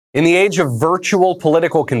In the age of virtual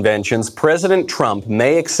political conventions, President Trump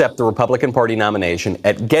may accept the Republican Party nomination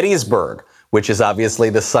at Gettysburg, which is obviously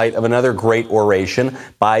the site of another great oration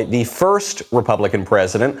by the first Republican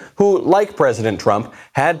president who, like President Trump,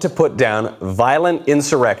 had to put down violent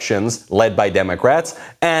insurrections led by Democrats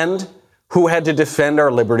and who had to defend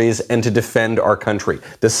our liberties and to defend our country.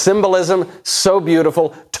 The symbolism, so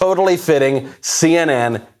beautiful, totally fitting.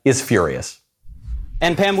 CNN is furious.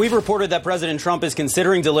 And Pam, we've reported that President Trump is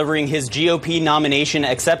considering delivering his GOP nomination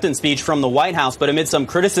acceptance speech from the White House. But amid some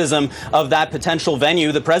criticism of that potential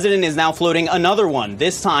venue, the president is now floating another one.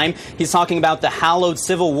 This time, he's talking about the hallowed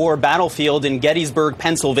Civil War battlefield in Gettysburg,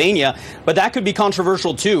 Pennsylvania. But that could be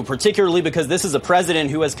controversial, too, particularly because this is a president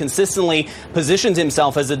who has consistently positioned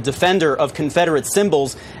himself as a defender of Confederate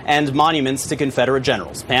symbols and monuments to Confederate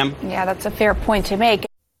generals. Pam? Yeah, that's a fair point to make.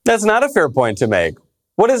 That's not a fair point to make.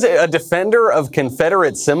 What is it, a defender of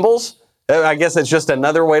Confederate symbols? I guess it's just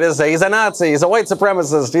another way to say he's a Nazi, he's a white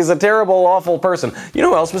supremacist, he's a terrible, awful person. You know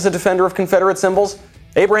who else was a defender of Confederate symbols?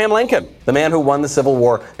 Abraham Lincoln, the man who won the Civil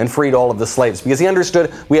War and freed all of the slaves, because he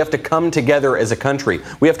understood we have to come together as a country.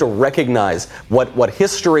 We have to recognize what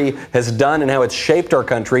history has done and how it's shaped our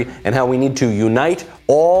country and how we need to unite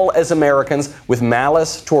all as Americans with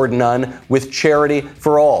malice toward none, with charity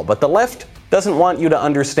for all. But the left doesn't want you to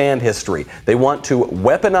understand history. They want to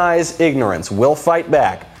weaponize ignorance. We'll fight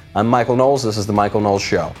back. I'm Michael Knowles. This is The Michael Knowles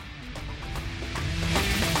Show.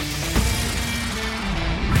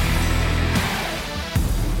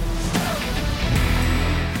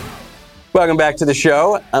 Welcome back to the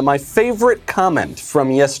show. My favorite comment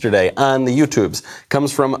from yesterday on the YouTubes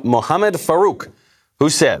comes from Mohammed Farouk, who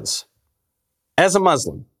says, as a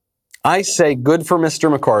Muslim, I say good for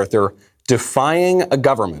Mr. MacArthur defying a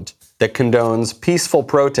government that condones peaceful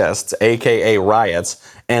protests, aka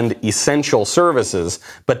riots, and essential services,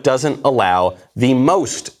 but doesn't allow the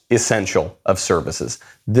most essential of services.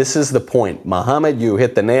 This is the point. Mohammed, you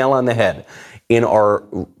hit the nail on the head. In our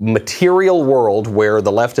material world where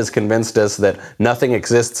the left has convinced us that nothing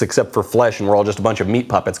exists except for flesh and we're all just a bunch of meat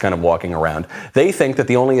puppets kind of walking around, they think that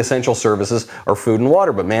the only essential services are food and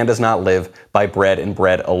water, but man does not live by bread and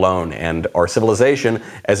bread alone. And our civilization,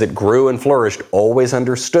 as it grew and flourished, always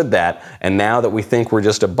understood that. And now that we think we're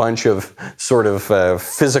just a bunch of sort of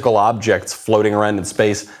physical objects floating around in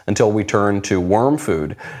space until we turn to worm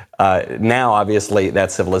food, now, obviously,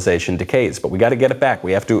 that civilization decays, but we got to get it back.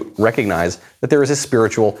 We have to recognize that there is a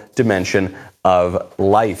spiritual dimension of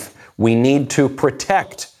life. We need to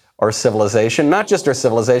protect our civilization, not just our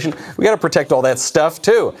civilization. We got to protect all that stuff,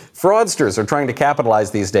 too. Fraudsters are trying to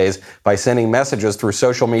capitalize these days by sending messages through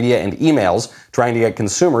social media and emails, trying to get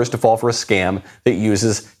consumers to fall for a scam that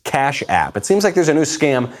uses Cash App. It seems like there's a new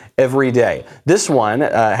scam every day. This one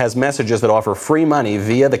has messages that offer free money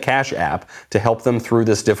via the Cash App to help them through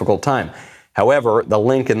this difficult time. However, the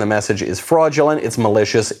link in the message is fraudulent, it's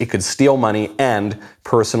malicious, it could steal money and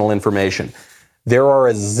personal information. There are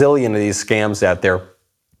a zillion of these scams out there.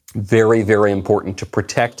 Very, very important to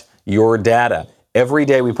protect your data. Every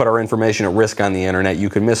day we put our information at risk on the internet. You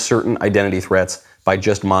can miss certain identity threats by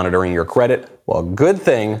just monitoring your credit. Well, good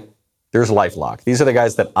thing there's LifeLock. These are the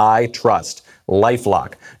guys that I trust.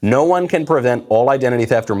 LifeLock. No one can prevent all identity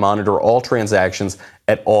theft or monitor all transactions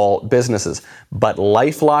at all businesses. But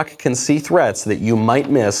LifeLock can see threats that you might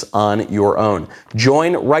miss on your own.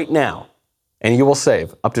 Join right now and you will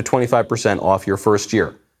save up to 25% off your first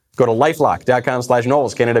year. Go to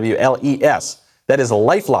lifelock.com/Knowles, K-N-O-W-L-E-S. That is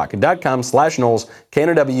lifelock.com/Knowles,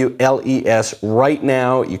 K-N-O-W-L-E-S right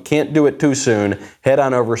now. You can't do it too soon. Head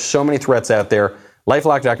on over. So many threats out there.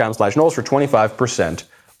 Lifelock.com/Knowles for 25%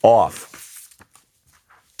 off.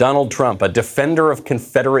 Donald Trump, a defender of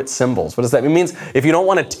Confederate symbols. What does that mean? It means if you don't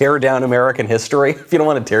want to tear down American history, if you don't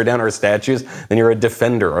want to tear down our statues, then you're a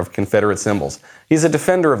defender of Confederate symbols. He's a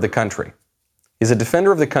defender of the country. He's a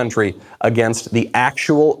defender of the country against the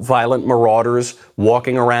actual violent marauders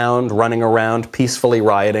walking around, running around, peacefully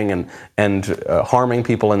rioting and harming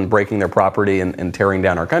people and breaking their property and tearing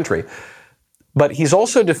down our country. But he's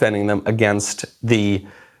also defending them against the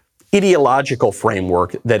ideological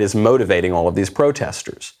framework that is motivating all of these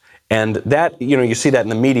protesters. And that, you see that in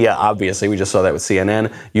the media, obviously. We just saw that with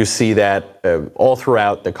CNN. You see that all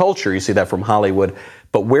throughout the culture. You see that from Hollywood.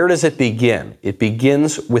 But where does it begin? It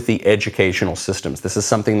begins with the educational systems. This is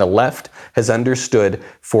something the left has understood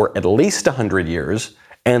for at least 100 years,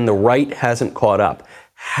 and the right hasn't caught up.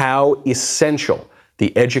 How essential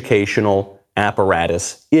the educational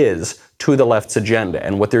apparatus is to the left's agenda.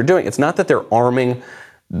 And what they're doing, it's not that they're arming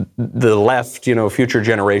the left, future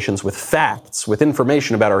generations with facts, with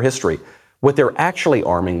information about our history. What they're actually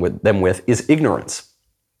arming them with is ignorance.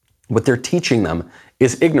 What they're teaching them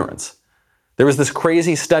is ignorance. There was this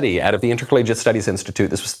crazy study out of the Intercollegiate Studies Institute.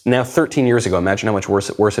 This was now 13 years ago. Imagine how much worse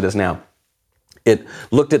it is now. It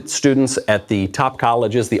looked at students at the top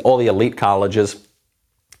colleges, all the elite colleges.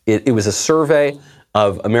 It was a survey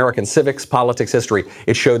of American civics, politics, history.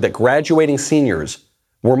 It showed that graduating seniors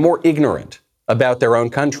were more ignorant about their own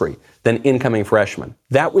country than incoming freshmen.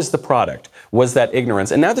 That was the product, was that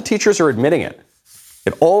ignorance. And now the teachers are admitting it.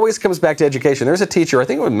 It always comes back to education. There's a teacher, I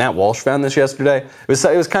think it was Matt Walsh found this yesterday. It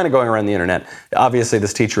was kind of going around the internet. Obviously,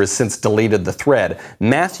 this teacher has since deleted the thread.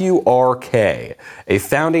 Matthew R. Kay, a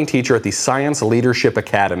founding teacher at the Science Leadership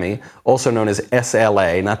Academy, also known as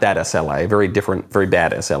SLA, not that SLA, very different, very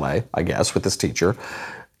bad SLA, I guess, with this teacher.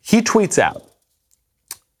 He tweets out,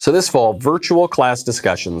 so this fall, virtual class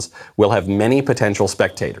discussions will have many potential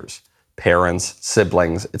spectators, parents,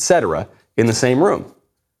 siblings, etc., in the same room.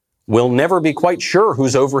 We'll never be quite sure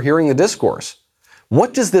who's overhearing the discourse.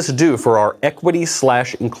 What does this do for our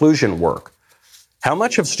equity/inclusion work? How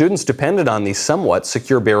much have students depended on these somewhat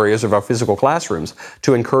secure barriers of our physical classrooms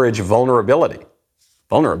to encourage vulnerability?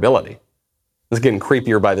 Vulnerability? This is getting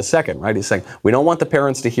creepier by the second, right? He's saying, we don't want the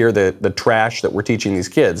parents to hear the trash that we're teaching these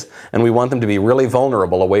kids, and we want them to be really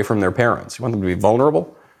vulnerable away from their parents. You want them to be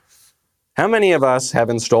vulnerable? How many of us have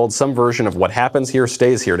installed some version of what happens here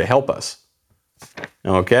stays here to help us?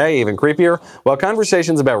 Okay, even creepier. While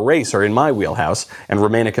conversations about race are in my wheelhouse and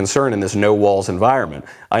remain a concern in this no-walls environment,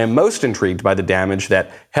 I am most intrigued by the damage that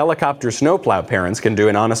helicopter snowplow parents can do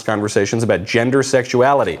in honest conversations about gender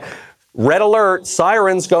sexuality. Red alert,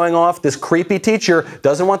 sirens going off. This creepy teacher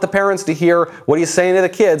doesn't want the parents to hear what he's saying to the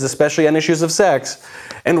kids, especially on issues of sex.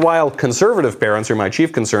 And while conservative parents are my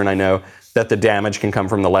chief concern, I know that the damage can come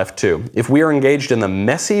from the left too. If we are engaged in the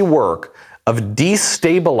messy work of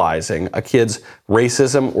destabilizing a kid's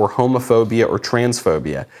racism or homophobia or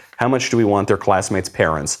transphobia, how much do we want their classmates'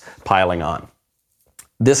 parents piling on?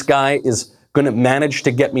 This guy is going to manage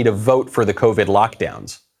to get me to vote for the COVID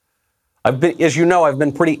lockdowns. As you know, I've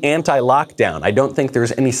been pretty anti-lockdown. I don't think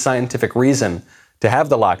there's any scientific reason to have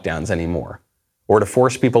the lockdowns anymore or to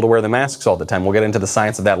force people to wear the masks all the time. We'll get into the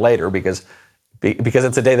science of that later because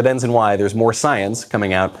it's a day that ends in Y. There's more science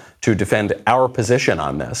coming out to defend our position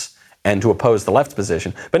on this and to oppose the left's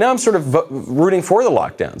position. But now I'm sort of rooting for the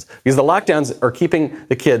lockdowns because the lockdowns are keeping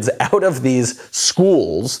the kids out of these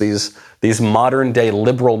schools, these modern-day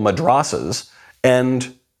liberal madrasas,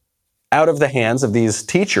 and out of the hands of these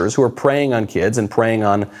teachers who are preying on kids and preying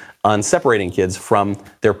on separating kids from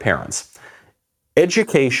their parents.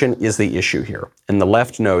 Education is the issue here, and the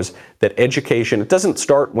left knows that education, it doesn't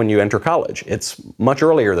start when you enter college. It's much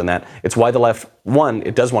earlier than that. It's why the left, one,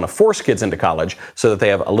 it does want to force kids into college so that they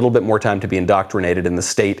have a little bit more time to be indoctrinated in the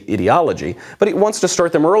state ideology, but it wants to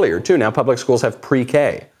start them earlier, too. Now public schools have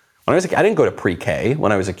pre-K. When I was a kid, I didn't go to pre-K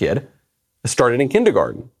when I was a kid. I started in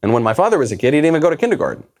kindergarten, and when my father was a kid, he didn't even go to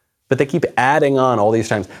kindergarten. But they keep adding on all these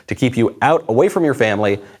times to keep you out, away from your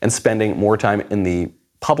family, and spending more time in the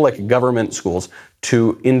public government schools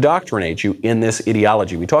to indoctrinate you in this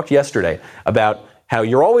ideology. We talked yesterday about how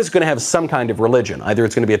you're always going to have some kind of religion. Either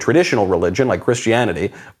it's going to be a traditional religion like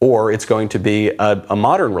Christianity, or it's going to be a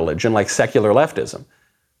modern religion like secular leftism.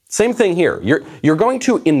 Same thing here. You're going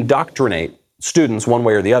to indoctrinate students one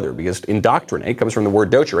way or the other, because indoctrinate comes from the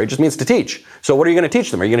word docere, it just means to teach. So what are you going to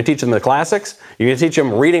teach them? Are you going to teach them the classics? Are you going to teach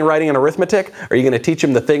them reading, writing, and arithmetic? Are you going to teach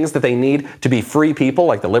them the things that they need to be free people,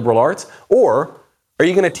 like the liberal arts? Or are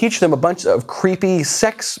you going to teach them a bunch of creepy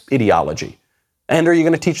sex ideology? And are you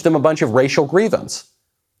going to teach them a bunch of racial grievance?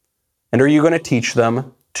 And are you going to teach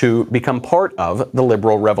them to become part of the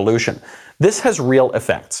liberal revolution? This has real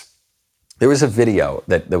effects. There was a video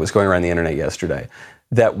that was going around the internet yesterday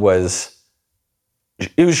that was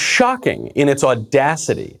shocking in its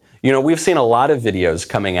audacity. You know, we've seen a lot of videos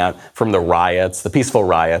coming out from the riots, the peaceful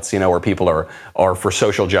riots, where people are for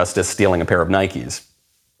social justice stealing a pair of Nikes.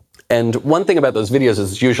 And one thing about those videos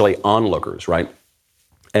is it's usually onlookers, right?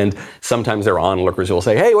 And sometimes there are onlookers who will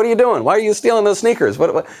say, hey, what are you doing? Why are you stealing those sneakers?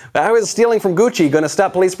 How is stealing from Gucci going to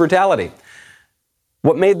stop police brutality?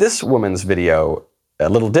 What made this woman's video a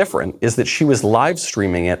little different is that she was live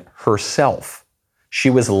streaming it herself. She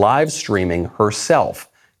was live streaming herself,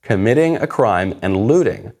 committing a crime and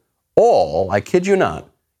looting, all, I kid you not,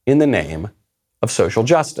 in the name of social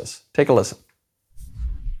justice. Take a listen.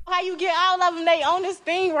 How you get all of them? They on this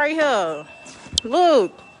thing right here.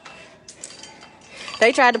 Look.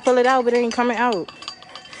 They tried to pull it out, but it ain't coming out.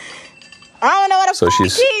 I don't know what the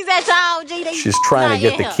keys at y'all, G. She's trying to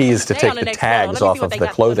get the keys to take the tags off of the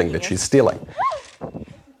clothing that she's stealing.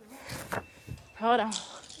 Hold on.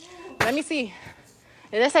 Let me see.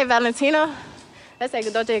 Did that say Valentina? Let's take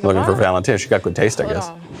a Dolce & Looking for Gabbana. Valentino. She got good taste, I guess.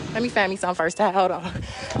 Hold on. Let me find me some first. Hold on.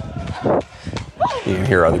 You can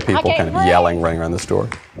hear other people kind of yelling, running around the store.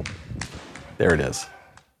 There it is.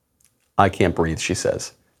 I can't breathe, she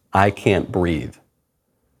says. I can't breathe.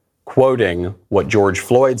 Quoting what George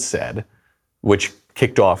Floyd said, which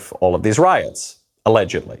kicked off all of these riots,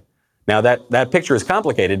 allegedly. Now, that picture is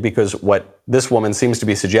complicated because what this woman seems to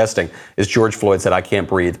be suggesting is George Floyd said, I can't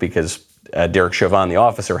breathe because Derek Chauvin, the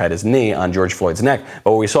officer, had his knee on George Floyd's neck.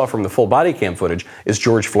 But what we saw from the full body cam footage is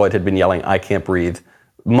George Floyd had been yelling, I can't breathe,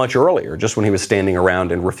 much earlier, just when he was standing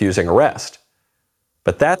around and refusing arrest.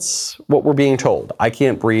 But that's what we're being told. I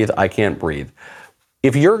can't breathe, I can't breathe.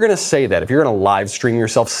 If you're going to say that, if you're going to live stream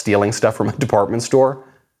yourself stealing stuff from a department store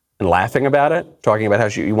and laughing about it, talking about how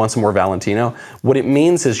you want some more Valentino, what it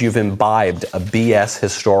means is you've imbibed a BS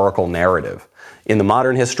historical narrative. In the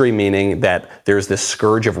modern history, meaning that there's this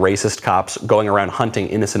scourge of racist cops going around hunting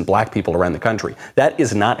innocent black people around the country. That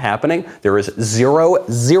is not happening. There is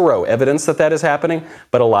zero evidence that that is happening,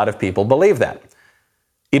 but a lot of people believe that.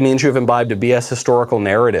 It means you've imbibed a BS historical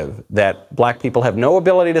narrative that black people have no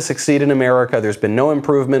ability to succeed in America. There's been no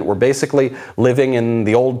improvement. We're basically living in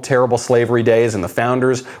the old terrible slavery days, and the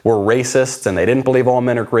founders were racists, and they didn't believe all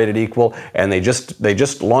men are created equal, and they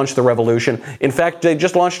just launched the revolution. In fact, they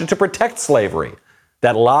just launched it to protect slavery.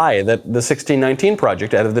 That lie that the 1619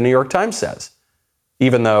 Project out of the New York Times says,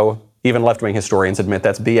 even though even left-wing historians admit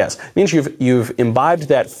that's BS. It means you've imbibed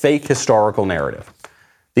that fake historical narrative.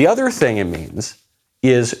 The other thing it means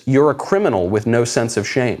is you're a criminal with no sense of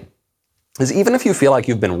shame. Because even if you feel like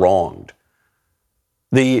you've been wronged,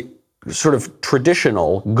 the sort of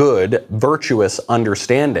traditional, good, virtuous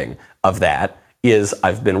understanding of that is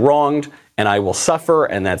I've been wronged and I will suffer,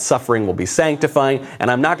 and that suffering will be sanctifying, and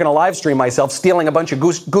I'm not going to live stream myself stealing a bunch of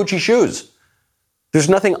Gucci shoes. There's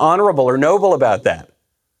nothing honorable or noble about that.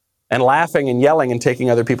 And laughing and yelling and taking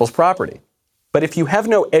other people's property. But if you have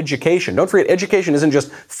no education, don't forget, education isn't just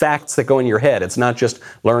facts that go in your head. It's not just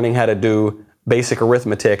learning how to do basic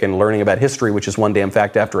arithmetic and learning about history, which is one damn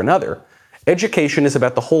fact after another. Education is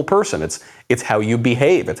about the whole person. It's how you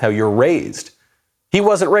behave. It's how you're raised. He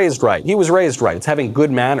wasn't raised right. He was raised right. It's having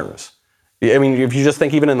good manners. I mean, if you just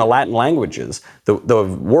think even in the Latin languages, the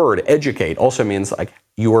word educate also means like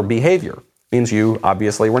your behavior. It means you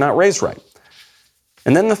obviously were not raised right.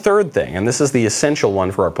 And then the third thing, and this is the essential one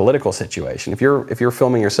for our political situation, if you're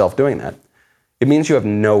filming yourself doing that, it means you have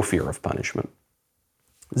no fear of punishment.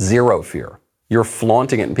 Zero fear. You're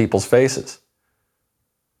flaunting it in people's faces.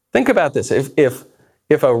 Think about this.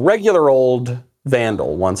 If a regular old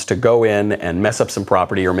vandal wants to go in and mess up some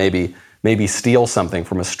property or maybe steal something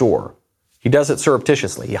from a store, he does it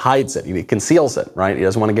surreptitiously. He hides it. He conceals it, right? He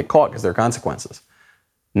doesn't want to get caught because there are consequences.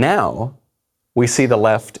 Now, we see the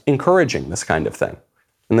left encouraging this kind of thing.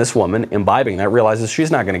 And this woman, imbibing that, realizes she's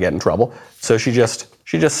not going to get in trouble, so she just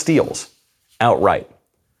steals outright.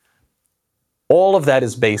 All of that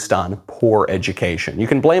is based on poor education. You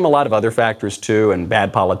can blame a lot of other factors too, and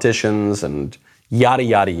bad politicians and yada,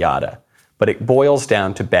 yada, yada. But it boils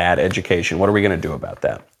down to bad education. What are we going to do about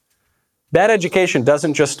that? Bad education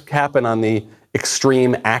doesn't just happen on the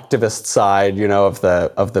extreme activist side, of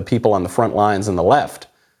the people on the front lines and the left.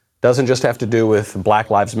 Doesn't just have to do with Black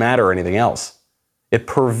Lives Matter or anything else. It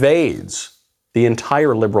pervades the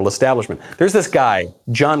entire liberal establishment. There's this guy,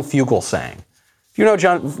 John Fugelsang. You know,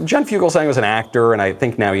 John Fugelsang was an actor, and I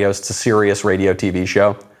think now he hosts a Sirius radio TV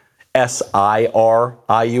show. Sirius,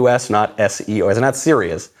 not SEO. It's not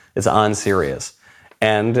Sirius. It's on Sirius.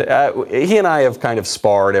 And he and I have kind of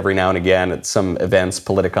sparred every now and again at some events,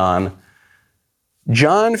 Politicon.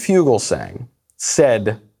 John Fugelsang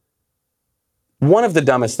said one of the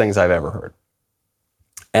dumbest things I've ever heard.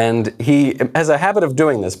 And he has a habit of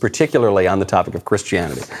doing this, particularly on the topic of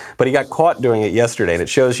Christianity. But he got caught doing it yesterday, and it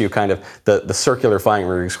shows you kind of the circular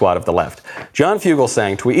firing squad of the left. John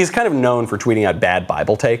Fugelsang, he's kind of known for tweeting out bad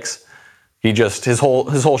Bible takes. His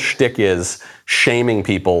whole shtick is shaming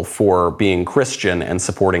people for being Christian and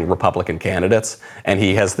supporting Republican candidates. And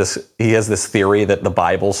he has this theory that the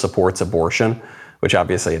Bible supports abortion, which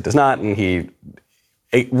obviously it does not, and he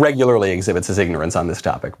regularly exhibits his ignorance on this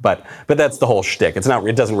topic, but that's the whole shtick. It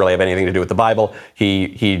doesn't really have anything to do with the Bible.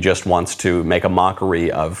 He just wants to make a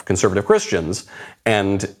mockery of conservative Christians,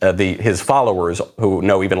 and his followers, who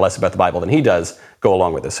know even less about the Bible than he does, go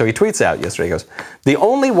along with this. So he tweets out yesterday, he goes, "The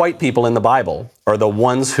only white people in the Bible are the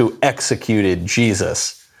ones who executed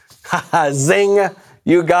Jesus." Ha ha, zing,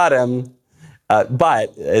 you got him.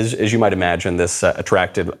 But as you might imagine, this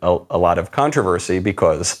attracted a lot of controversy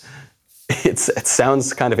because it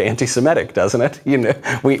sounds kind of anti-Semitic, doesn't it? You know,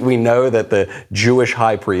 we know that the Jewish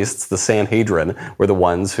high priests, the Sanhedrin, were the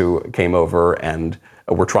ones who came over and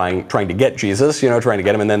were trying to get Jesus, trying to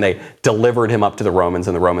get him, and then they delivered him up to the Romans,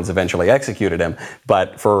 and the Romans eventually executed him.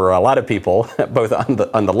 But for a lot of people, both on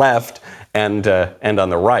the left and on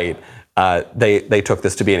the right, they took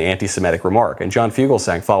this to be an anti-Semitic remark. And John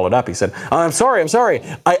Fugelsang followed up. He said, I'm sorry.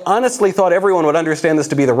 I honestly thought everyone would understand this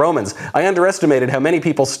to be the Romans. I underestimated how many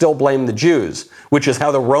people still blame the Jews, which is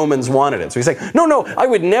how the Romans wanted it. So he's saying, no, I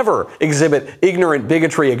would never exhibit ignorant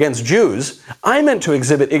bigotry against Jews. I meant to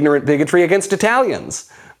exhibit ignorant bigotry against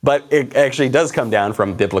Italians. But it actually does come down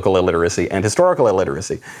from biblical illiteracy and historical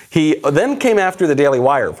illiteracy. He then came after the Daily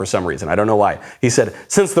Wire for some reason. I don't know why. He said,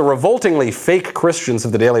 since the revoltingly fake Christians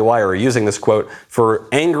of the Daily Wire are using this quote for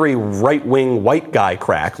angry right-wing white guy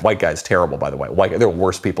crack. White guy's terrible, by the way. They're the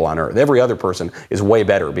worst people on earth. Every other person is way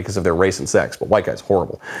better because of their race and sex, but white guy's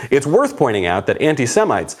horrible. It's worth pointing out that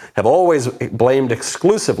anti-Semites have always blamed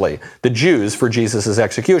exclusively the Jews for Jesus'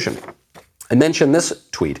 execution. I mention this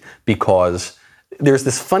tweet because there's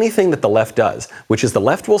this funny thing that the left does, which is the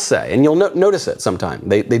left will say, and you'll notice it sometime,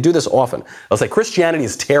 they do this often. They'll say Christianity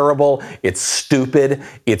is terrible, it's stupid,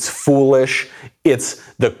 it's foolish,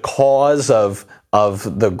 it's the cause of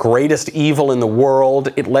the greatest evil in the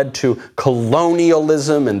world. It led to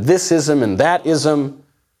colonialism and thisism and that-ism.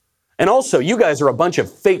 And also, you guys are a bunch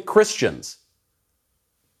of fake Christians.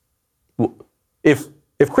 If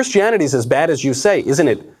Christianity is as bad as you say, isn't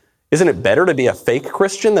it better to be a fake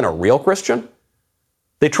Christian than a real Christian?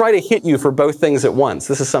 They try to hit you for both things at once.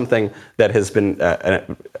 This is something that has been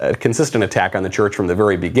a consistent attack on the church from the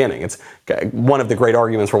very beginning. It's one of the great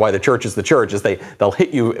arguments for why the church is they'll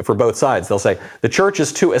hit you for both sides. They'll say the church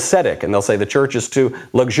is too ascetic, and they'll say the church is too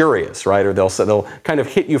luxurious, right? Or they'll kind of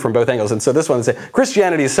hit you from both angles. And so this one they say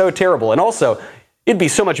Christianity is so terrible, and also it'd be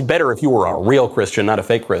so much better if you were a real Christian, not a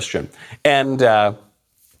fake Christian. And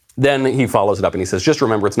then he follows it up and he says, just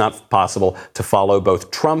remember, it's not possible to follow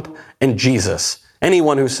both Trump and Jesus.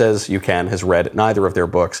 Anyone who says you can has read neither of their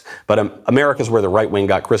books, but America's where the right wing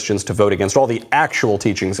got Christians to vote against all the actual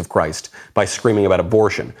teachings of Christ by screaming about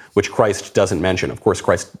abortion, which Christ doesn't mention. Of course,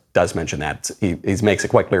 Christ does mention that. He makes it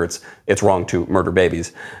quite clear it's wrong to murder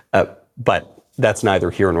babies, but that's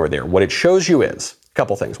neither here nor there. What it shows you is a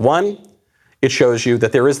couple things. One, it shows you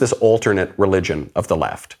that there is this alternate religion of the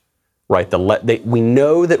left. Right, we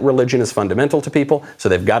know that religion is fundamental to people, so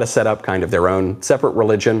they've got to set up kind of their own separate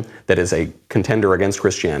religion that is a contender against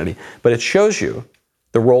Christianity. But it shows you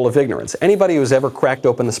the role of ignorance. Anybody who's ever cracked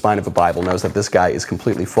open the spine of a Bible knows that this guy is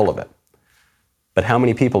completely full of it. But how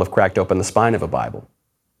many people have cracked open the spine of a Bible?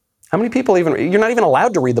 How many people you're not even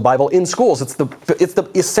allowed to read the Bible in schools. It's the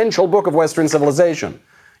essential book of Western civilization.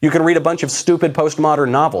 You can read a bunch of stupid postmodern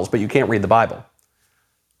novels, but you can't read the Bible.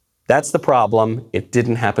 That's the problem. It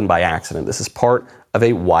didn't happen by accident. This is part of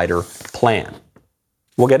a wider plan.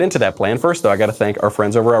 We'll get into that plan. First, though, I got to thank our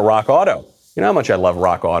friends over at Rock Auto. You know how much I love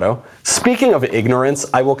Rock Auto. Speaking of ignorance,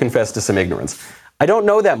 I will confess to some ignorance. I don't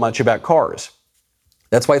know that much about cars.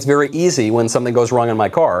 That's why it's very easy when something goes wrong in my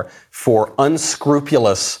car for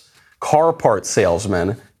unscrupulous car part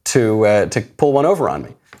salesmen to pull one over on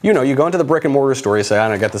me. You go into the brick and mortar store, you say,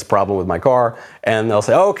 I got this problem with my car, and they'll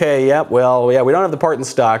say, okay, we don't have the part in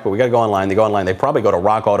stock, but we got to go online. They go online, they probably go to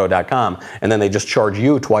rockauto.com, and then they just charge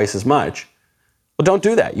you twice as much. Well, don't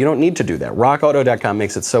do that. You don't need to do that. Rockauto.com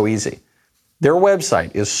makes it so easy. Their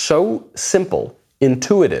website is so simple,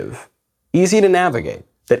 intuitive, easy to navigate,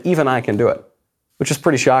 that even I can do it, which is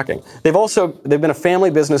pretty shocking. They've been a family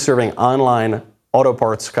business serving online auto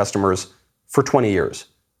parts customers for 20 years.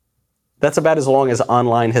 That's about as long as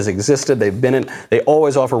online has existed. They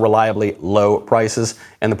always offer reliably low prices,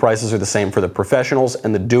 and the prices are the same for the professionals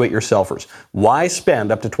and the do-it-yourselfers. Why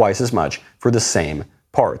spend up to twice as much for the same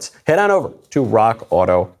parts? Head on over to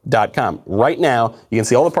rockauto.com. Right now, you can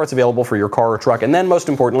see all the parts available for your car or truck, and then most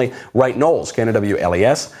importantly, write Knowles,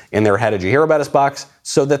 K-N-O-W-L-E-S, in their How Did You Hear About Us box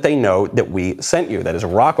so that they know that we sent you. That is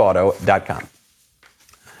rockauto.com.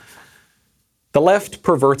 The left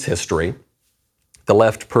perverts history. The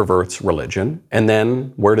left perverts religion. And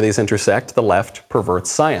then where do these intersect? The left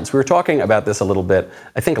perverts science. We were talking about this a little bit,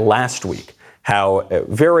 I think, last week, how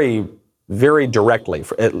very, very directly,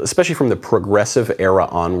 especially from the progressive era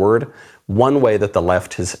onward, one way that the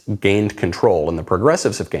left has gained control and the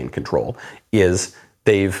progressives have gained control is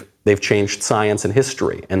they've they've changed science and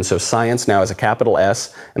history. And so science now has a capital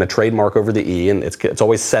S and a trademark over the E, and it's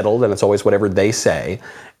always settled, and it's always whatever they say.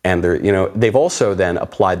 And they've also then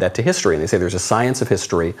applied that to history. And they say there's a science of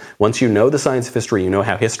history. Once you know the science of history, you know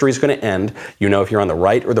how history is going to end. You know if you're on the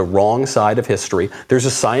right or the wrong side of history. There's a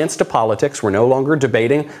science to politics. We're no longer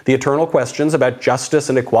debating the eternal questions about justice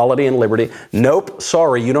and equality and liberty. Nope,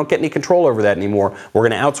 sorry, you don't get any control over that anymore. We're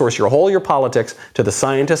going to outsource your politics to the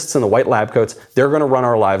scientists in the white lab coats. They're going to run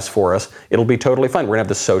our lives for us. It'll be totally fine. We're going to have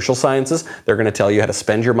the social sciences. They're going to tell you how to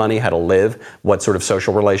spend your money, how to live, what sort of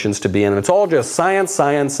social relations to be in. And it's all just science,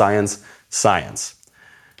 science, science, science.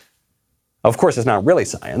 Of course, it's not really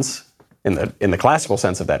science in the classical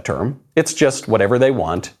sense of that term. It's just whatever they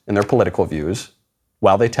want in their political views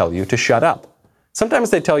while they tell you to shut up.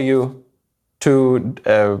 Sometimes they tell you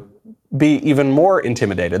to be even more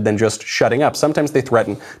intimidated than just shutting up. Sometimes they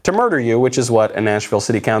threaten to murder you, which is what a Nashville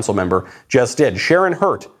City Council member just did. Sharon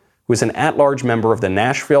Hurt, who is an at-large member of the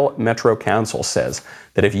Nashville Metro Council, says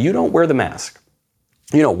that if you don't wear the mask,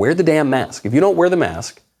 wear the damn mask. If you don't wear the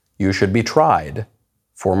mask, you should be tried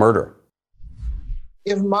for murder.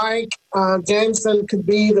 If Mike Jameson could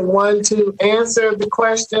be the one to answer the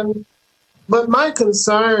question. But my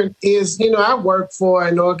concern is, I work for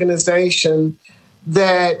an organization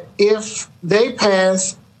that if they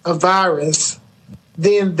pass a virus,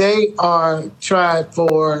 then they are tried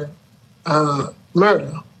for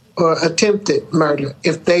murder or attempted murder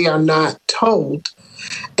if they are not told.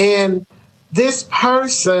 And this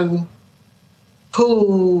person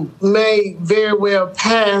who may very well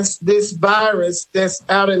pass this virus that's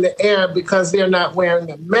out in the air because they're not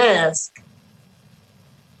wearing a mask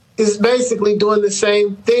is basically doing the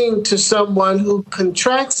same thing to someone who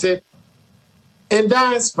contracts it and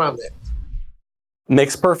dies from it.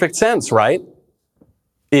 Makes perfect sense, right?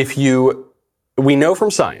 We know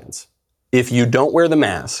from science, if you don't wear the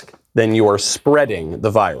mask, then you are spreading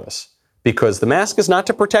the virus. Because the mask is not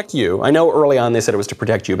to protect you. I know early on they said it was to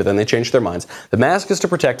protect you, but then they changed their minds. The mask is to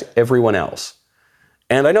protect everyone else.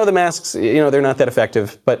 And I know the masks, they're not that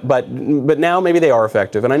effective, but now maybe they are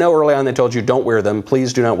effective. And I know early on they told you don't wear them,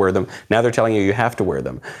 please do not wear them. Now they're telling you have to wear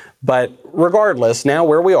them. But regardless, now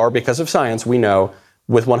where we are, because of science, we know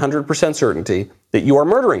with 100% certainty that you are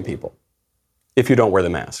murdering people if you don't wear the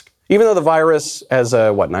mask. Even though the virus has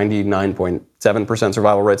a, 99.7%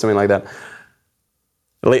 survival rate, something like that.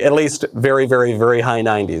 At least very, very, very high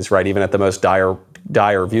 90s, right? Even at the most dire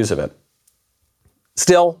views of it.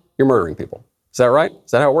 Still, you're murdering people. Is that right?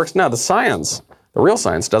 Is that how it works? No, the real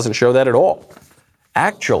science doesn't show that at all.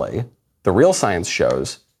 Actually, the real science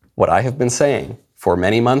shows what I have been saying for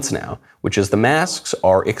many months now, which is the masks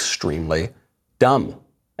are extremely dumb.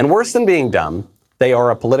 And worse than being dumb, they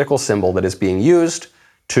are a political symbol that is being used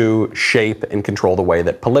to shape and control the way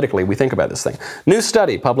that politically we think about this thing. New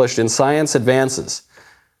study published in Science Advances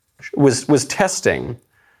was testing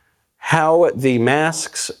how the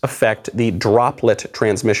masks affect the droplet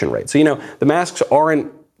transmission rate. So, the masks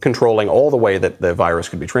aren't controlling all the way that the virus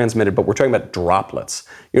could be transmitted, but we're talking about droplets.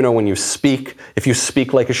 When you speak, if you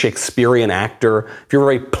speak like a Shakespearean actor, if you're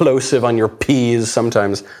very plosive on your P's,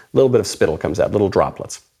 sometimes a little bit of spittle comes out, little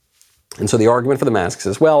droplets. And so the argument for the masks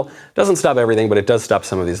is, well, it doesn't stop everything, but it does stop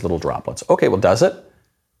some of these little droplets. Okay, well, does it?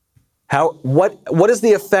 What is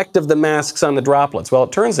the effect of the masks on the droplets? Well,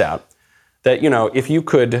 it turns out that, if you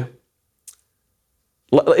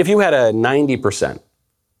had a 90%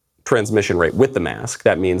 transmission rate with the mask,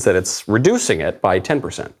 that means that it's reducing it by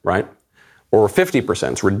 10%, right? Or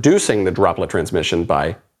 50%, it's reducing the droplet transmission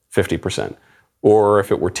by 50%. Or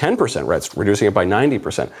if it were 10%, right, it's reducing it by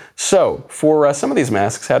 90%. So for some of these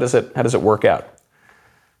masks, how does it work out?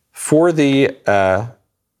 For the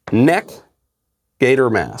neck gaiter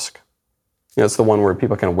mask, it's the one where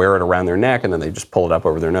people kind of wear it around their neck and then they just pull it up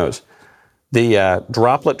over their nose. The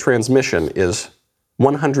droplet transmission is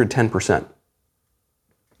 110%.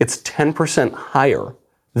 It's 10% higher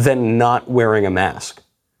than not wearing a mask.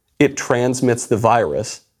 It transmits the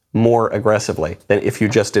virus more aggressively than if you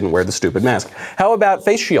just didn't wear the stupid mask. How about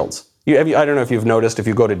face shields? I don't know if you've noticed, if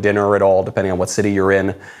you go to dinner at all, depending on what city you're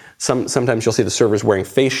in, sometimes you'll see the servers wearing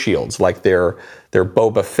face shields like they're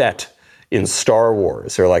Boba Fett in Star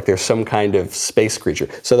Wars, or like they're some kind of space creature.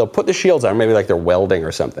 So they'll put the shields on, maybe like they're welding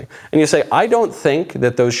or something. And you say, I don't think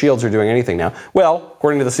that those shields are doing anything now. Well,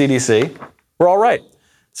 according to the CDC, we're all right.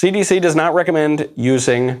 CDC does not recommend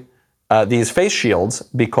using these face shields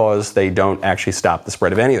because they don't actually stop the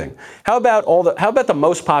spread of anything. How about the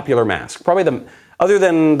most popular mask? Probably other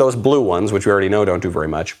than those blue ones, which we already know don't do very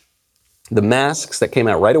much. The masks that came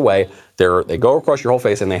out right away, they go across your whole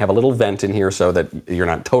face and they have a little vent in here so that you're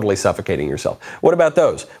not totally suffocating yourself. What about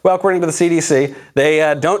those? Well, according to the CDC,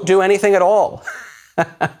 they don't do anything at all.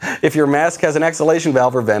 If your mask has an exhalation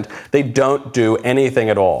valve or vent, they don't do anything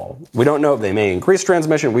at all. We don't know if they may increase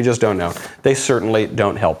transmission. We just don't know. They certainly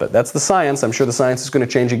don't help it. That's the science. I'm sure the science is going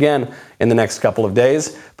to change again in the next couple of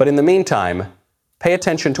days. But in the meantime, pay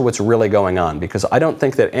attention to what's really going on, because I don't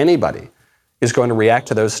think that anybody is going to react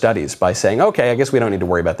to those studies by saying, okay, I guess we don't need to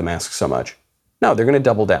worry about the masks so much. No, they're going to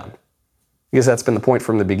double down. Because that's been the point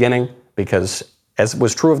from the beginning, because as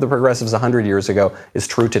was true of the progressives 100 years ago, is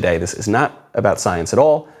true today. This is not about science at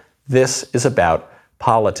all. This is about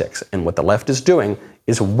politics. And what the left is doing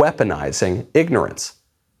is weaponizing ignorance.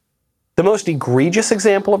 The most egregious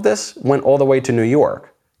example of this went all the way to New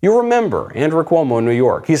York. You remember Andrew Cuomo in New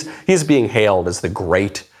York. He's being hailed as the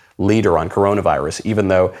great leader on coronavirus, even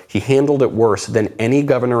though he handled it worse than any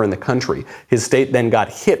governor in the country. His state then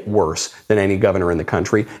got hit worse than any governor in the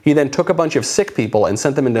country. He then took a bunch of sick people and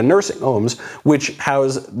sent them into nursing homes, which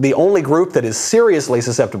house the only group that is seriously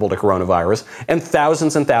susceptible to coronavirus, and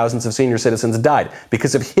thousands of senior citizens died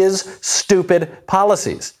because of his stupid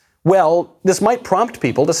policies. Well, this might prompt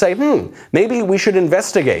people to say, maybe we should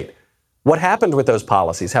investigate what happened with those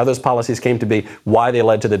policies, how those policies came to be, why they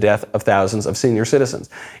led to the death of thousands of senior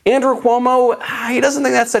citizens. Andrew Cuomo, he doesn't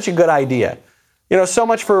think that's such a good idea. You know, so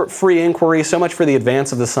much for free inquiry, so much for the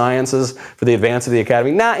advance of the sciences, for the advance of the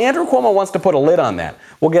academy. Andrew Cuomo wants to put a lid on that.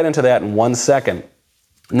 We'll get into that in 1 second.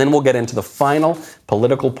 And then we'll get into the final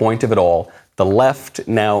political point of it all. The left,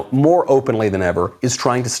 now more openly than ever, is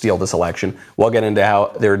trying to steal this election. We'll get into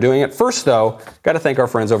how they're doing it. First, though, got to thank our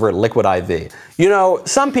friends over at Liquid IV. You know,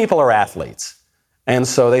 some people are athletes, and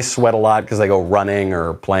so they sweat a lot because they go running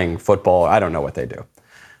or playing football. I don't know what they do.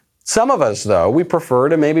 Some of us, though, we prefer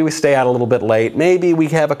to maybe we stay out a little bit late. Maybe we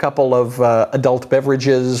have a couple of adult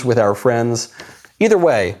beverages with our friends. Either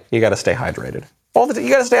way, you got to stay hydrated. You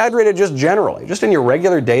got to stay hydrated just generally, just in your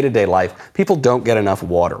regular day-to-day life. People don't get enough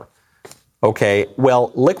water. Okay,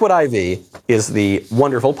 well, Liquid IV is the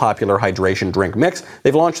wonderful, popular hydration drink mix.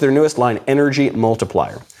 They've launched their newest line, Energy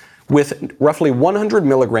Multiplier. With roughly 100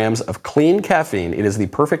 milligrams of clean caffeine, it is the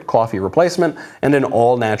perfect coffee replacement and an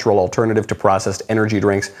all-natural alternative to processed energy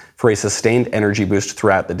drinks for a sustained energy boost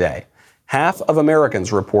throughout the day. Half of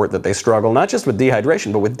Americans report that they struggle not just with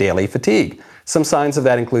dehydration, but with daily fatigue. Some signs of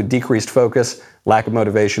that include decreased focus, lack of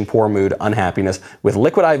motivation, poor mood, unhappiness. With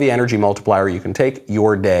Liquid IV Energy Multiplier, you can take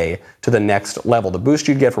your day to the next level. The boost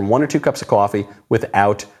you'd get from 1 or 2 cups of coffee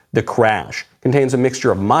without the crash. Contains a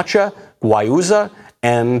mixture of matcha, guayusa,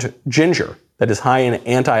 and ginger that is high in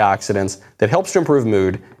antioxidants that helps to improve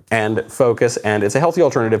mood and focus, and it's a healthy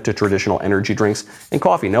alternative to traditional energy drinks and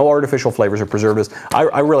coffee. No artificial flavors or preservatives.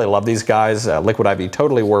 I really love these guys. Liquid IV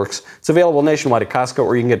totally works. It's available nationwide at Costco,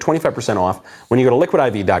 or you can get 25% off when you go to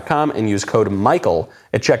liquidiv.com and use code Michael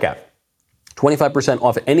at checkout. 25%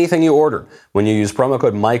 off anything you order when you use promo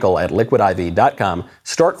code Michael at liquidiv.com.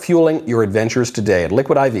 Start fueling your adventures today at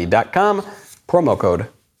liquidiv.com, promo code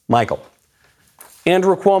Michael.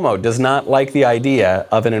 Andrew Cuomo does not like the idea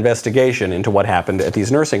of an investigation into what happened at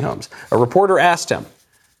these nursing homes. A reporter asked him,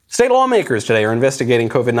 state lawmakers today are investigating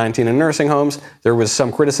COVID-19 in nursing homes. There was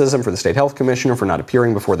some criticism for the state health commissioner for not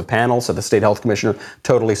appearing before the panel, so the state health commissioner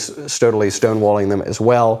totally stonewalling them as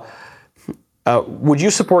well. Would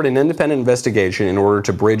you support an independent investigation in order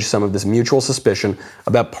to bridge some of this mutual suspicion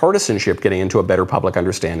about partisanship getting into a better public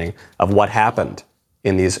understanding of what happened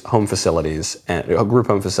in these home facilities, group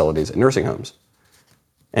home facilities and nursing homes?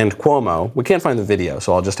 And Cuomo, we can't find the video,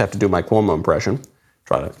 so I'll just have to do my Cuomo impression.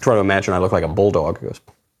 Try to imagine I look like a bulldog. He goes,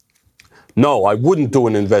 no, I wouldn't do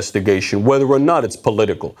an investigation, whether or not it's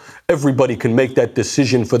political. Everybody can make that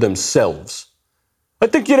decision for themselves. I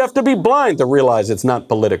think you'd have to be blind to realize it's not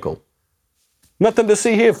political. Nothing to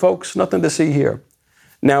see here, folks. Nothing to see here.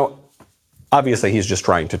 Now, obviously, he's just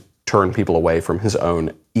trying to turn people away from his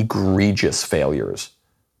own egregious failures.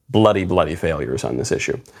 Bloody, bloody failures on this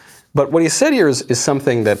issue. But what he said here is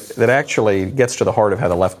something that actually gets to the heart of how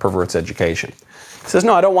the left perverts education. He says,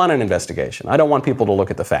 no, I don't want an investigation. I don't want people to look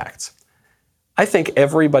at the facts. I think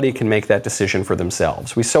everybody can make that decision for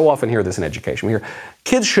themselves. We so often hear this in education. We hear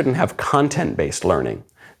kids shouldn't have content-based learning.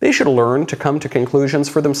 They should learn to come to conclusions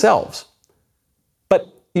for themselves. But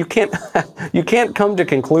you can't come to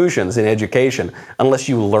conclusions in education unless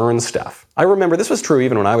you learn stuff. I remember this was true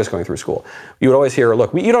even when I was going through school. You would always hear,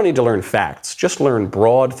 look, you don't need to learn facts. Just learn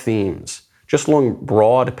broad themes. Just learn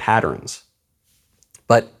broad patterns.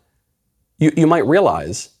 But you might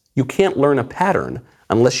realize you can't learn a pattern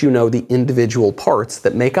unless you know the individual parts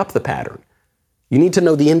that make up the pattern. You need to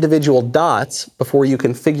know the individual dots before you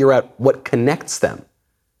can figure out what connects them.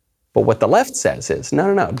 But what the left says is,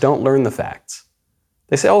 no, don't learn the facts.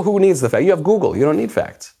 They say, oh, who needs the facts? You have Google, you don't need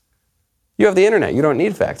facts. You have the internet, you don't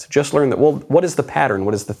need facts. Just learn that, well, what is the pattern?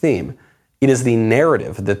 What is the theme? It is the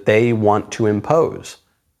narrative that they want to impose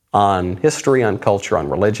on history, on culture, on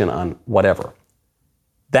religion, on whatever.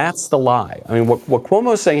 That's the lie. I mean, what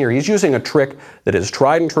Cuomo is saying here, he's using a trick that is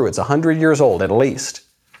tried and true. It's 100 years old at least.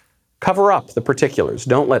 Cover up the particulars.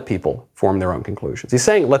 Don't let people form their own conclusions. He's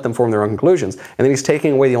saying let them form their own conclusions, and then he's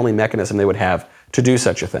taking away the only mechanism they would have to do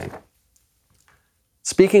such a thing.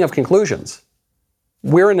 Speaking of conclusions,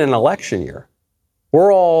 we're in an election year.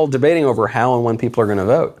 We're all debating over how and when people are going to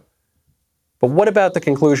vote. But what about the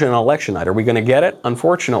conclusion on election night? Are we going to get it?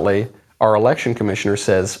 Unfortunately, our election commissioner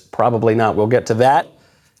says probably not. We'll get to that.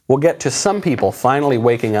 We'll get to some people finally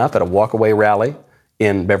waking up at a walkaway rally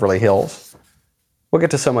in Beverly Hills. We'll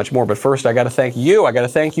get to so much more. But first, I got to thank you. I got to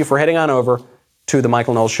thank you for heading on over to the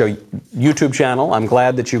Michael Knowles Show YouTube channel. I'm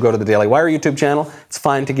glad that you go to the Daily Wire YouTube channel. It's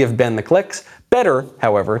fine to give Ben the clicks. Better,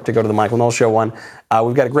 however, to go to the Michael Knowles Show one.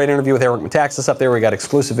 We've got a great interview with Eric Metaxas up there. We got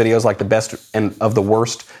exclusive videos like the best and of the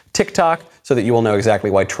worst TikTok, so that you will know exactly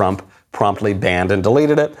why Trump promptly banned and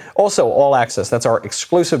deleted it. Also, All Access. That's our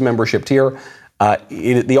exclusive membership tier.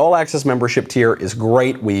 The All Access membership tier is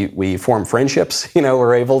great. We form friendships.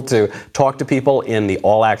 We're able to talk to people in the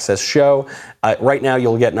All Access show. Right now,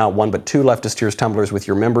 you'll get not one but two Leftist Tears tumblers with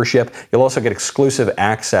your membership. You'll also get exclusive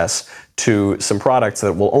access to some products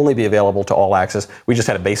that will only be available to All Access. We just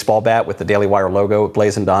had a baseball bat with the Daily Wire logo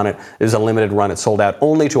blazoned on it. It was a limited run. It sold out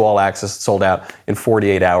only to All Access. It sold out in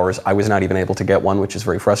 48 hours. I was not even able to get one, which is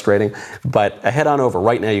very frustrating. But head on over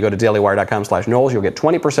right now. You go to dailywire.com/Knowles. You'll get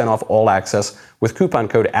 20% off All Access with coupon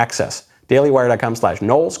code ACCESS.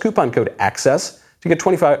 dailywire.com/Knowles. Coupon code ACCESS to get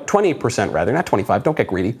 20% rather, not 25. Don't get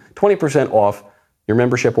greedy. 20% off. Your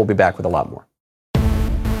membership. Will be back with a lot more.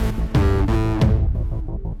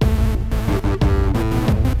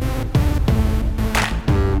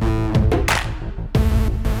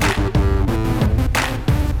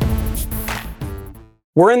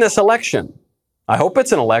 We're in this election. I hope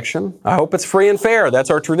it's an election. I hope it's free and fair. That's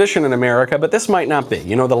our tradition in America, but this might not be.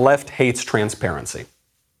 The left hates transparency.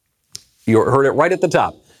 You heard it right at the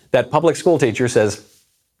top. That public school teacher says,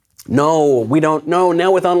 no, we don't know.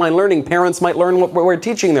 Now with online learning, parents might learn what we're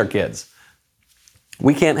teaching their kids.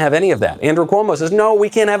 We can't have any of that. Andrew Cuomo says, no, we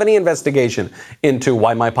can't have any investigation into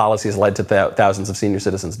why my policies led to thousands of senior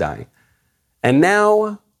citizens dying. And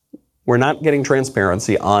now we're not getting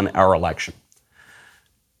transparency on our election.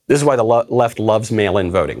 This is why the left loves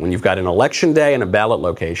mail-in voting. When you've got an election day and a ballot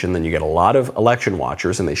location, then you get a lot of election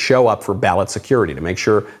watchers, and they show up for ballot security to make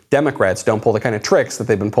sure Democrats don't pull the kind of tricks that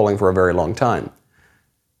they've been pulling for a very long time.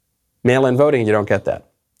 Mail-in voting, you don't get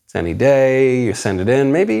that. It's any day, you send it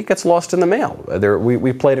in, maybe it gets lost in the mail.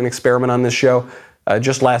 We played an experiment on this show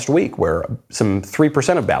just last week where some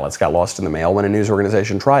 3% of ballots got lost in the mail when a news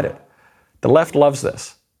organization tried it. The left loves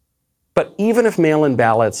this. But even if mail-in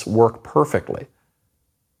ballots work perfectly,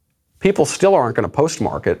 people still aren't going to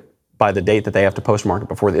postmark it by the date that they have to postmark it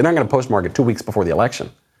before. They're not going to postmark it 2 weeks before the election.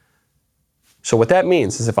 So what that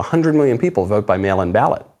means is if 100 million people vote by mail-in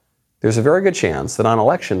ballot, there's a very good chance that on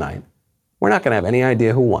election night, we're not going to have any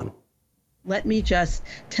idea who won. Let me just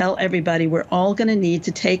tell everybody we're all going to need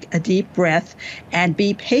to take a deep breath and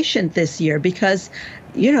be patient this year because,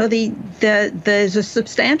 there's a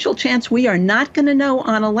substantial chance we are not going to know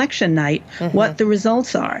on election night what the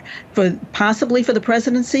results are, possibly for the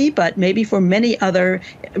presidency, but maybe for many other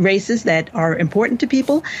races that are important to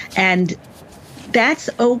people. And that's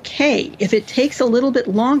okay. If it takes a little bit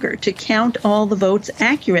longer to count all the votes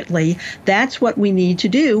accurately, that's what we need to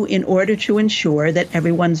do in order to ensure that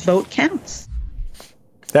everyone's vote counts.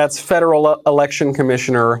 That's Federal Election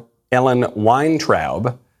Commissioner Ellen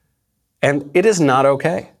Weintraub. And it is not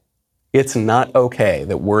okay. It's not okay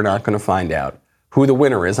that we're not going to find out who the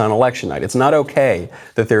winner is on election night. It's not okay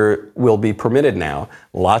that there will be permitted now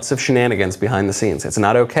lots of shenanigans behind the scenes. It's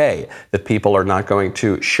not okay that people are not going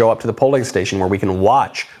to show up to the polling station where we can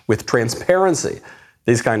watch with transparency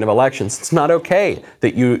these kind of elections. It's not okay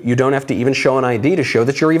that you don't have to even show an ID to show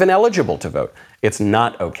that you're even eligible to vote. It's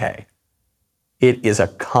not okay. It is a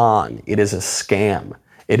con. It is a scam.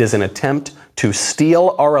 It is an attempt to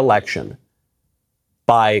steal our election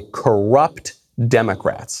by corrupt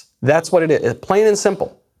Democrats. That's what it is, plain and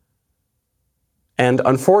simple. And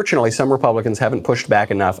unfortunately, some Republicans haven't pushed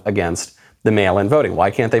back enough against the mail-in voting. Why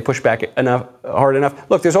can't they push back hard enough?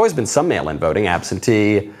 Look, there's always been some mail-in voting,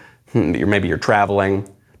 absentee, maybe you're traveling.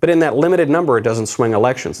 But in that limited number, it doesn't swing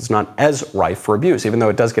elections. It's not as rife for abuse, even though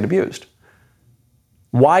it does get abused.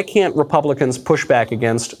 Why can't Republicans push back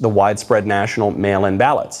against the widespread national mail-in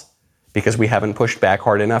ballots? Because we haven't pushed back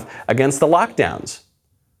hard enough against the lockdowns.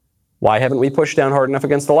 Why haven't we pushed down hard enough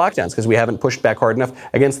against the lockdowns? Because we haven't pushed back hard enough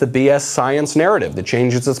against the BS science narrative that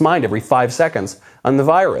changes its mind every 5 seconds on the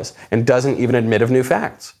virus and doesn't even admit of new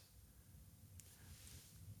facts.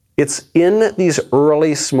 It's in these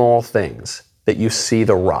early small things that you see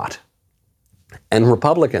the rot. And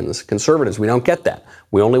Republicans, conservatives, we don't get that.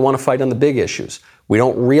 We only want to fight on the big issues. We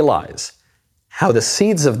don't realize how the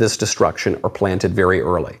seeds of this destruction are planted very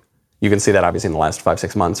early. You can see that obviously in the last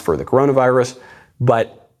 5-6 months for the coronavirus,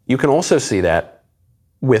 but you can also see that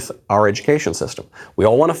with our education system. We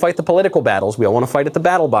all want to fight the political battles. We all want to fight at the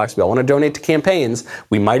battle box. We all want to donate to campaigns.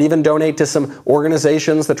 We might even donate to some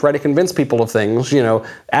organizations that try to convince people of things,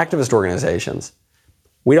 activist organizations.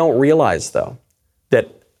 We don't realize, though, that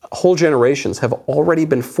whole generations have already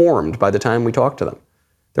been formed by the time we talk to them.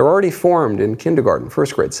 They're already formed in kindergarten,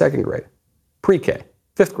 first grade, second grade, pre-K,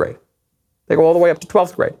 fifth grade. They go all the way up to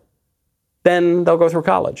 12th grade. Then they'll go through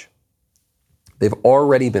college. They've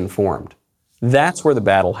already been formed. That's where the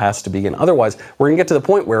battle has to begin. Otherwise, we're going to get to the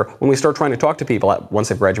point where when we start trying to talk to people once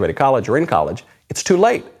they've graduated college or in college, it's too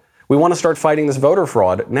late. We want to start fighting this voter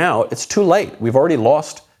fraud now. It's too late. We've already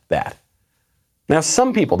lost that. Now,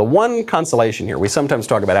 some people, the one consolation here, we sometimes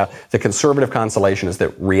talk about how the conservative consolation is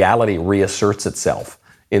that reality reasserts itself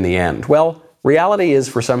in the end. Well, reality is,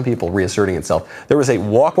 for some people, reasserting itself. There was a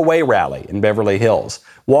walk-away rally in Beverly Hills.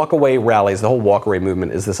 Walk-away rallies, the whole walk-away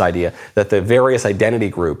movement is this idea that the various identity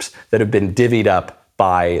groups that have been divvied up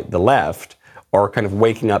by the left are kind of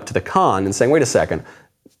waking up to the con and saying, wait a second,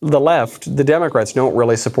 the left, the Democrats don't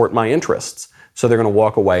really support my interests. So they're going to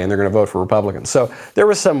walk away and they're going to vote for Republicans. So there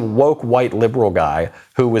was some woke white liberal guy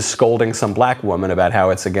who was scolding some black woman about how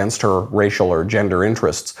it's against her racial or gender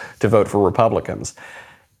interests to vote for Republicans.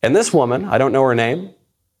 And this woman, I don't know her name,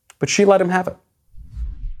 but she let him have it.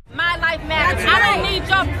 My life matters. I don't need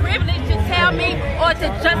your privilege to tell me or to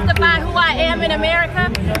justify who I am in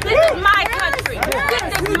America. This is my country. This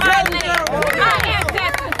is my land. My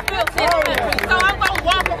ancestors built this country. So I'm going to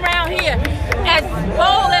walk around here as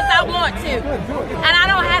bold as I want to. And I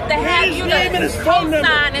don't have to have you to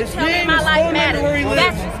co-sign and tell me my life matters.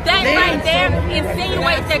 That right there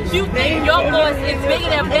insinuates that you think your voice is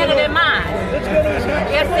bigger and better than mine.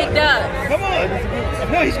 Yes, it does. Come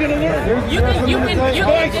on. No, he's going to learn. You can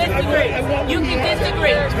disagree. You can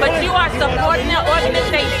disagree. But you are supporting an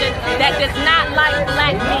organization that does not like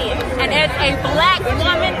black men. And as a black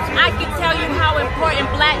woman, I can tell you how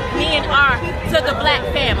important black men are to the black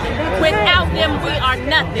family. Without them, we are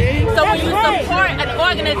nothing. So when you support an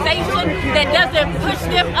organization that doesn't push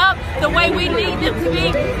them up the way we need them to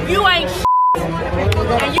be, you ain't shit.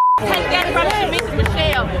 And you take that from Shamika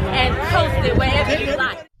Michelle and post it wherever you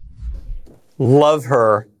like. Love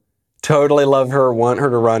her. Totally love her. Want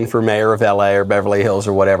her to run for mayor of LA or Beverly Hills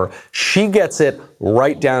or whatever. She gets it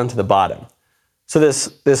right down to the bottom. So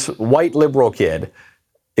this white liberal kid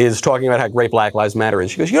is talking about how great Black Lives Matter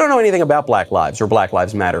is. She goes, you don't know anything about Black Lives or Black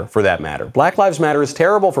Lives Matter for that matter. Black Lives Matter is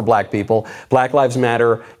terrible for black people. Black Lives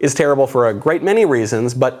Matter is terrible for a great many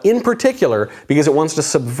reasons, but in particular because it wants to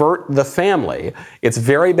subvert the family. It's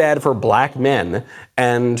very bad for black men.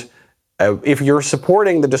 And if you're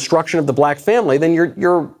supporting the destruction of the black family, then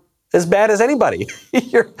you're as bad as anybody.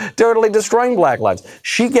 You're totally destroying black lives.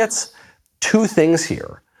 She gets two things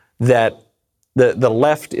here that the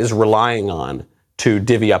left is relying on to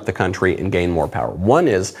divvy up the country and gain more power. One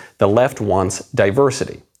is the left wants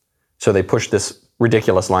diversity. So they push this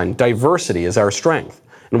ridiculous line, diversity is our strength.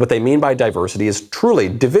 And what they mean by diversity is truly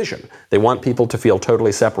division. They want people to feel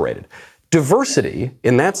totally separated. Diversity,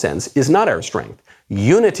 in that sense, is not our strength.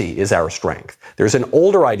 Unity is our strength. There's an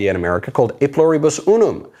older idea in America called e pluribus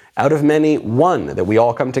unum, out of many, one, that we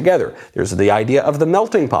all come together. There's the idea of the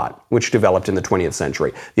melting pot, which developed in the 20th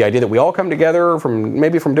century. The idea that we all come together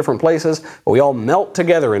maybe from different places, but we all melt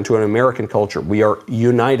together into an American culture. We are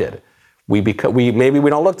united. Maybe we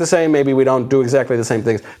don't look the same, maybe we don't do exactly the same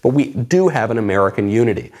things, but we do have an American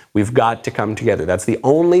unity. We've got to come together. That's the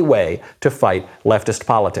only way to fight leftist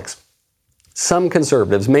politics. Some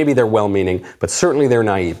conservatives, maybe they're well-meaning, but certainly they're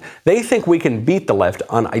naive. They think we can beat the left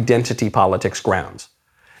on identity politics grounds.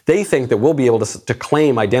 They think that we'll be able to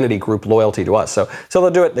claim identity group loyalty to us. So they'll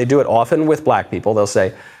do it. They do it often with black people. They'll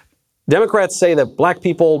say, Democrats say that black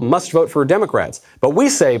people must vote for Democrats, but we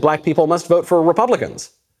say black people must vote for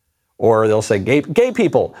Republicans. Or they'll say, gay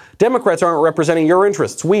people, Democrats aren't representing your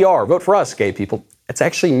interests. We are. Vote for us, gay people. It's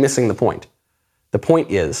actually missing the point. The point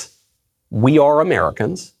is, we are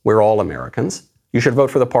Americans. We're all Americans. You should vote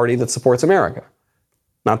for the party that supports America,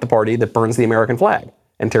 not the party that burns the American flag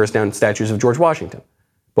and tears down statues of George Washington.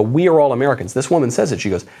 but we are all Americans. This woman says it. She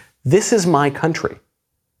goes, this is my country.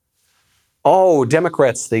 Oh,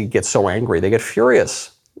 Democrats, they get so angry. They get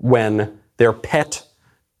furious when their pet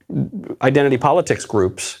identity politics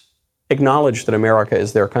groups acknowledge that America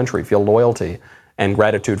is their country, feel loyalty and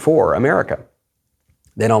gratitude for America.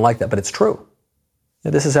 They don't like that, but it's true.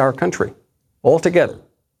 This is our country. All together,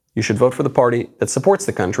 you should vote for the party that supports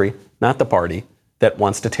the country, not the party that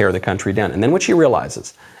wants to tear the country down. And then what she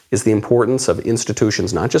realizes is the importance of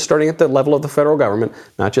institutions, not just starting at the level of the federal government,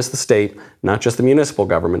 not just the state, not just the municipal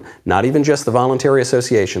government, not even just the voluntary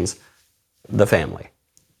associations, the family.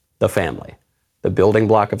 The family. The building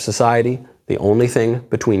block of society, the only thing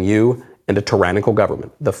between you and a tyrannical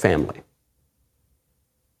government, the family.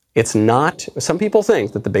 It's not, some people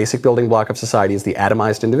think that the basic building block of society is the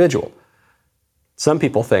atomized individual. Some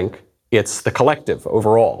people think it's the collective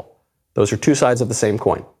overall. Those are two sides of the same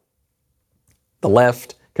coin. The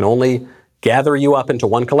left can only gather you up into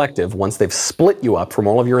one collective once they've split you up from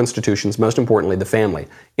all of your institutions, most importantly the family,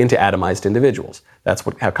 into atomized individuals. That's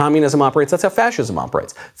how communism operates. That's how fascism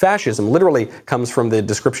operates. Fascism literally comes from the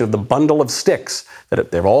description of the bundle of sticks,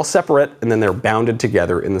 that they're all separate and then they're bounded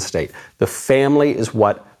together in the state. The family is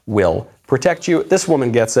what will protect you. This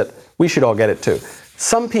woman gets it. We should all get it too.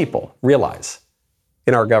 Some people realize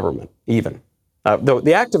in our government, even, though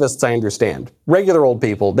the activists, I understand, regular old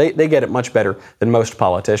people, they get it much better than most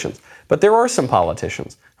politicians. But there are some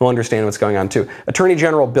politicians who understand what's going on too. Attorney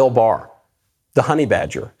General Bill Barr, the honey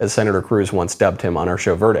badger, as Senator Cruz once dubbed him on our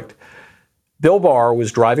show Verdict. Bill Barr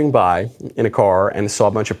was driving by in a car and saw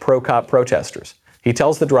a bunch of pro-cop protesters. He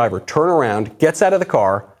tells the driver, turn around, gets out of the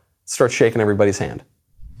car, starts shaking everybody's hand.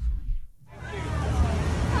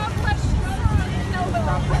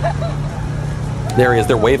 There he is.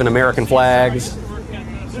 They're waving American flags,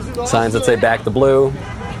 signs that say back the blue.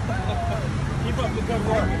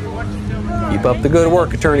 Keep up the good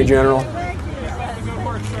work, Attorney General.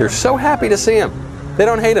 They're so happy to see him. They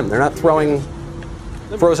don't hate him. They're not throwing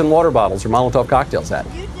frozen water bottles or Molotov cocktails at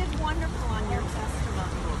him. You did wonderful on your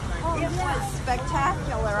testimony. It was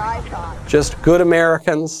spectacular, I thought. Just good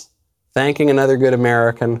Americans thanking another good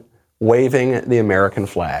American, waving the American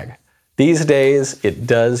flag. These days, it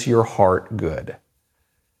does your heart good.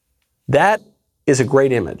 That is a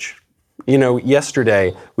great image. You know,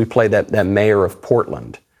 yesterday we played that mayor of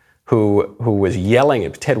Portland who was yelling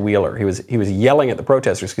at Ted Wheeler. He was yelling at the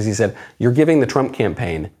protesters because he said, you're giving the Trump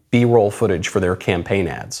campaign B-roll footage for their campaign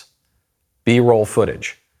ads. B-roll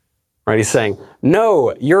footage. Right? He's saying,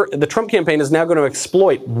 no, the Trump campaign is now going to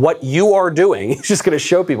exploit what you are doing. He's just going to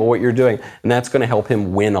show people what you're doing, and that's going to help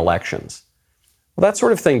him win elections. Well, that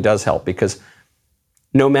sort of thing does help because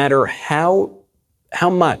no matter how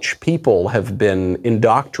much people have been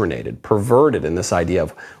indoctrinated, perverted in this idea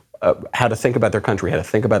of how to think about their country, how to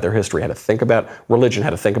think about their history, how to think about religion,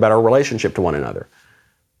 how to think about our relationship to one another,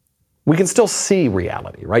 we can still see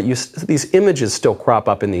reality, right? These images still crop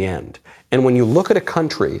up in the end. And when you look at a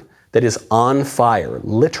country that is on fire,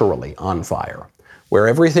 literally on fire, where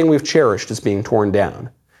everything we've cherished is being torn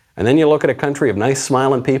down, and then you look at a country of nice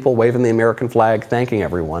smiling people waving the American flag, thanking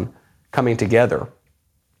everyone, coming together.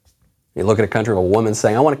 You look at a country of a woman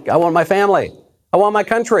saying, I want my family. I want my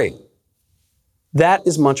country. That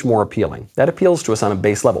is much more appealing. That appeals to us on a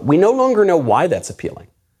base level. We no longer know why that's appealing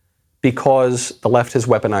because the left has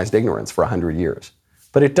weaponized ignorance for 100 years.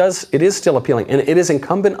 But it is still appealing. And it is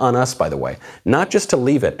incumbent on us, by the way, not just to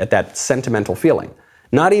leave it at that sentimental feeling,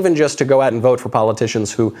 not even just to go out and vote for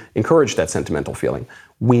politicians who encourage that sentimental feeling.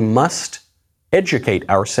 We must educate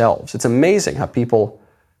ourselves. It's amazing how people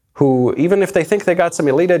who, even if they think they got some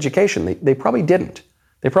elite education, they probably didn't.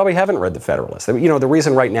 They probably haven't read The Federalist. You know, the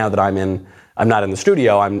reason right now that I'm not in the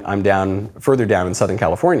studio, I'm further down in Southern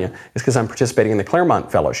California, is because I'm participating in the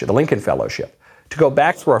Claremont Fellowship, the Lincoln Fellowship, to go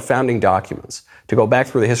back through our founding documents, to go back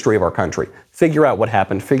through the history of our country, figure out what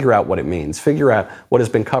happened, figure out what it means, figure out what has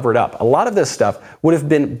been covered up. A lot of this stuff would have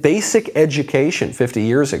been basic education 50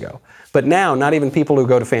 years ago. But now, not even people who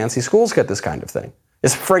go to fancy schools get this kind of thing.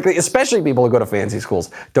 Frankly, especially people who go to fancy schools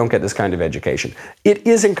don't get this kind of education. It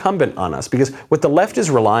is incumbent on us because what the left is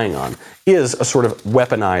relying on is a sort of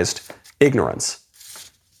weaponized ignorance.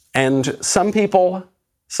 And some people,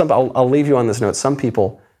 I'll leave you on this note, some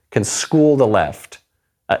people can school the left,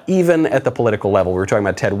 even at the political level. We were talking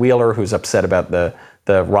about Ted Wheeler, who's upset about the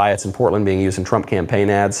riots in Portland being used in Trump campaign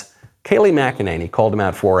ads. Kayleigh McEnany called him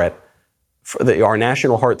out for it. Our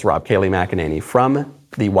national heartthrob, Kayleigh McEnany, from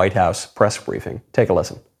the White House press briefing. Take a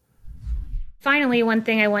listen. Finally, one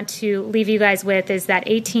thing I want to leave you guys with is that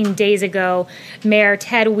 18 days ago, Mayor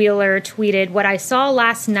Ted Wheeler tweeted, "What I saw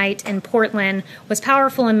last night in Portland was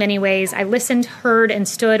powerful in many ways. I listened, heard, and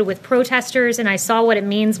stood with protesters, and I saw what it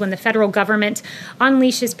means when the federal government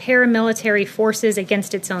unleashes paramilitary forces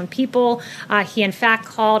against its own people." He, in fact,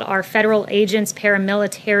 called our federal agents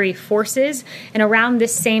paramilitary forces. And around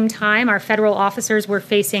this same time, our federal officers were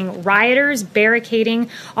facing rioters, barricading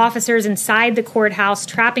officers inside the courthouse,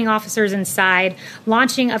 trapping officers inside,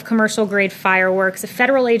 launching of commercial-grade fireworks. A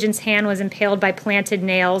federal agent's hand was impaled by planted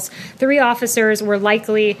nails. 3 officers were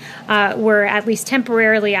were at least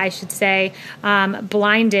temporarily, I should say,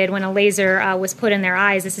 blinded when a laser was put in their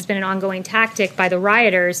eyes. This has been an ongoing tactic by the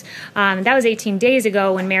rioters. That was 18 days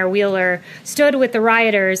ago when Mayor Wheeler stood with the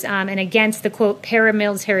rioters and against the, quote,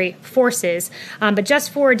 paramilitary forces. But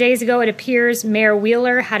just 4 days ago, it appears Mayor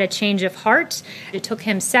Wheeler had a change of heart. It took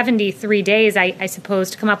him 73 days, I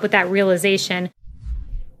suppose, to come up with that realization.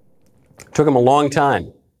 Took him a long time.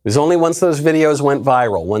 It was only once those videos went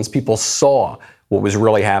viral, once people saw what was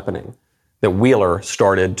really happening, that Wheeler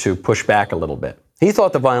started to push back a little bit. He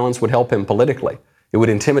thought the violence would help him politically. It would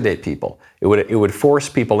intimidate people. It would force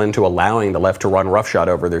people into allowing the left to run roughshod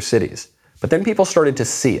over their cities. But then people started to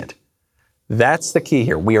see it. That's the key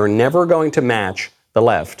here. We are never going to match the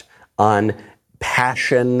left on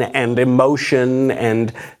passion and emotion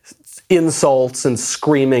and insults and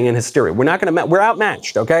screaming and hysteria. We're not going to, we're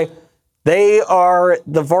outmatched, okay? They are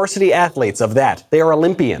the varsity athletes of that. They are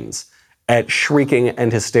Olympians at shrieking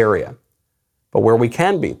and hysteria. But where we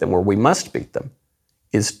can beat them, where we must beat them,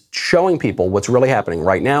 is showing people what's really happening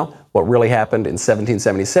right now, what really happened in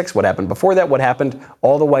 1776, what happened before that, what happened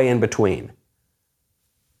all the way in between.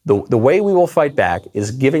 The way we will fight back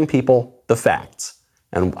is giving people the facts.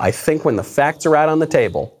 And I think when the facts are out on the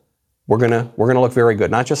table, we're gonna look very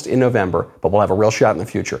good, not just in November, but we'll have a real shot in the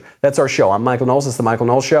future. That's our show. I'm Michael Knowles. It's The Michael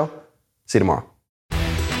Knowles Show. See you tomorrow.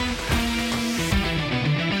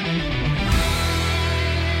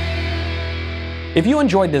 If you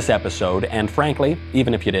enjoyed this episode, and frankly,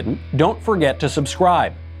 even if you didn't, don't forget to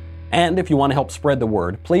subscribe. And if you want to help spread the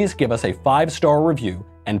word, please give us a 5-star review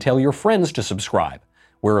and tell your friends to subscribe.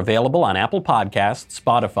 We're available on Apple Podcasts,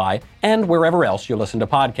 Spotify, and wherever else you listen to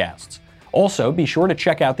podcasts. Also, be sure to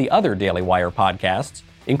check out the other Daily Wire podcasts,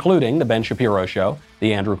 including The Ben Shapiro Show,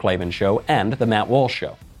 The Andrew Klavan Show, and The Matt Walsh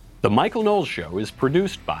Show. The Michael Knowles Show is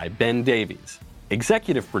produced by Ben Davies.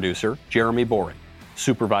 Executive producer, Jeremy Boring.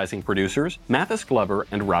 Supervising producers, Mathis Glover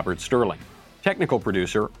and Robert Sterling. Technical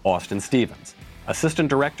producer, Austin Stevens. Assistant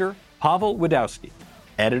director, Pavel Wadowski.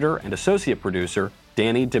 Editor and associate producer,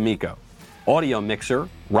 Danny D'Amico. Audio mixer,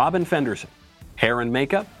 Robin Fenderson. Hair and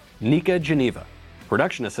makeup, Nika Geneva.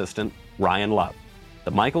 Production assistant, Ryan Love.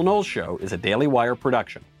 The Michael Knowles Show is a Daily Wire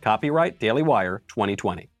production. Copyright Daily Wire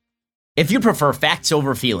 2020. If you prefer facts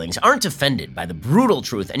over feelings, aren't offended by the brutal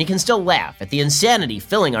truth, and you can still laugh at the insanity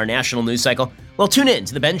filling our national news cycle, well, tune in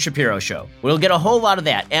to The Ben Shapiro Show. We'll get a whole lot of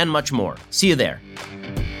that and much more. See you there.